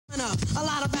A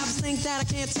lot of rappers think that I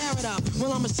can't tear it up.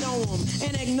 Well, I'ma show them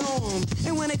and ignore them.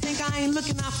 And when they think I ain't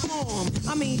looking, I floor them.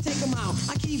 I mean, take them out.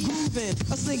 I keep grooving.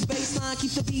 A slick bass line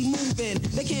keeps the beat moving.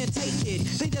 They can't take it.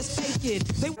 They just fake it.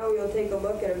 Now we'll take a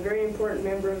look at a very important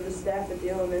member of the staff at the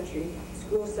elementary.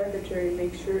 School secretary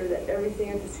makes sure that everything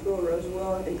at the school runs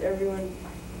well and everyone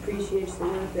appreciates the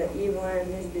work that Eva Lamb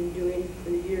has been doing for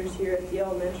the years here at the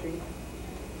elementary.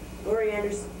 Lori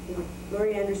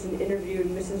Anderson interviewed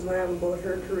Mrs. Lamb about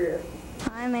her career.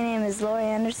 Hi, my name is Lori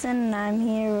Anderson, and I'm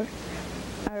here,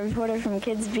 a reporter from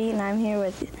Kids Beat, and I'm here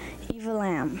with Eva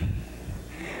Lamb.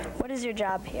 What is your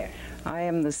job here? I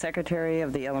am the secretary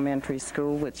of the elementary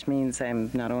school, which means I'm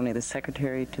not only the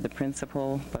secretary to the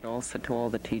principal, but also to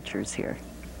all the teachers here.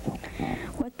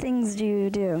 What things do you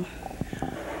do?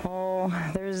 Oh,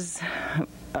 there's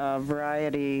a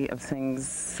variety of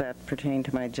things that pertain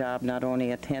to my job, not only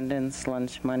attendance,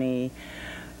 lunch money,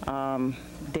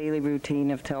 daily routine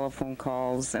of telephone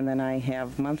calls, and then I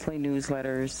have monthly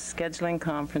newsletters, scheduling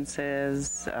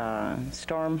conferences,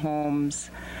 storm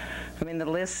homes. I mean, the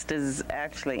list is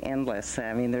actually endless.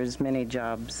 I mean, there's many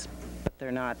jobs, but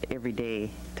they're not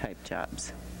everyday type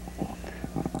jobs.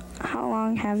 How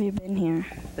long have you been here?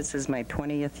 This is my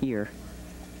 20th year.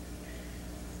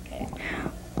 Okay.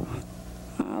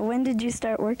 When did you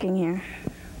start working here?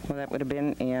 Well, that would have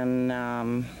been in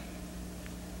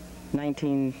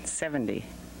 1970,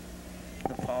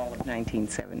 the fall of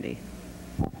 1970.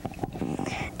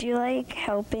 Do you like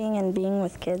helping and being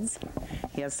with kids?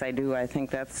 Yes, I do. I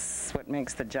think that's what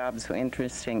makes the job so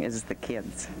interesting is the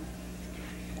kids.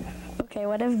 Okay,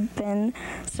 what have been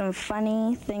some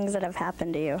funny things that have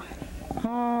happened to you?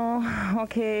 Oh,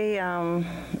 okay,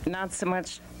 not so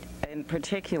much in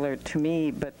particular to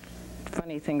me, but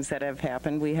funny things that have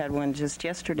happened. We had one just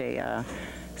yesterday. A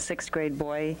 6th grade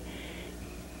boy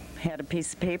had a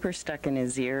piece of paper stuck in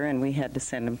his ear, and we had to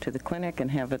send him to the clinic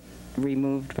and have it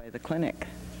removed by the clinic.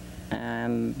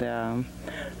 And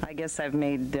I guess I've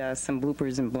made some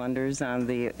bloopers and blunders on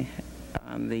the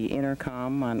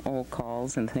intercom, on old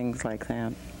calls and things like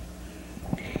that.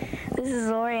 This is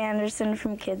Lori Anderson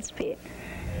from Kids Beat.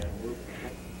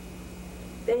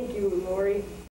 Thank you, Lori.